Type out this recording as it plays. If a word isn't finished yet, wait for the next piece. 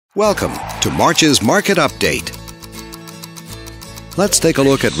Welcome to March's Market Update. Let's take a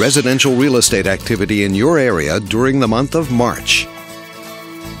look at residential real estate activity in your area during the month of March.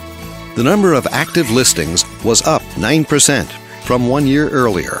 The number of active listings was up 9% from 1 year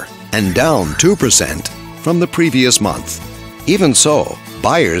earlier and down 2% from the previous month. Even so,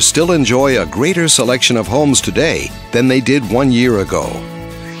 buyers still enjoy a greater selection of homes today than they did 1 year ago.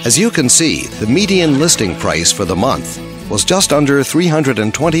 As you can see, the median listing price for the month was just under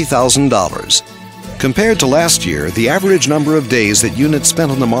 $320,000. Compared to last year, the average number of days that units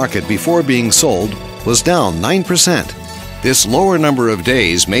spent on the market before being sold was down 9%. This lower number of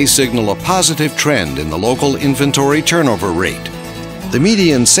days may signal a positive trend in the local inventory turnover rate. The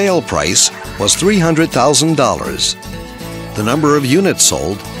median sale price was $300,000. The number of units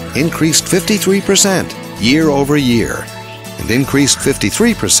sold increased 53% year over year and increased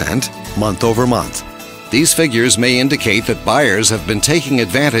 53% month over month. These figures may indicate that buyers have been taking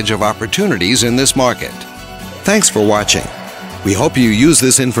advantage of opportunities in this market. Thanks for watching. We hope you use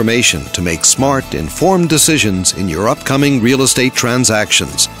this information to make smart, informed decisions in your upcoming real estate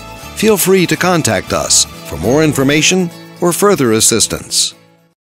transactions. Feel free to contact us for more information or further assistance.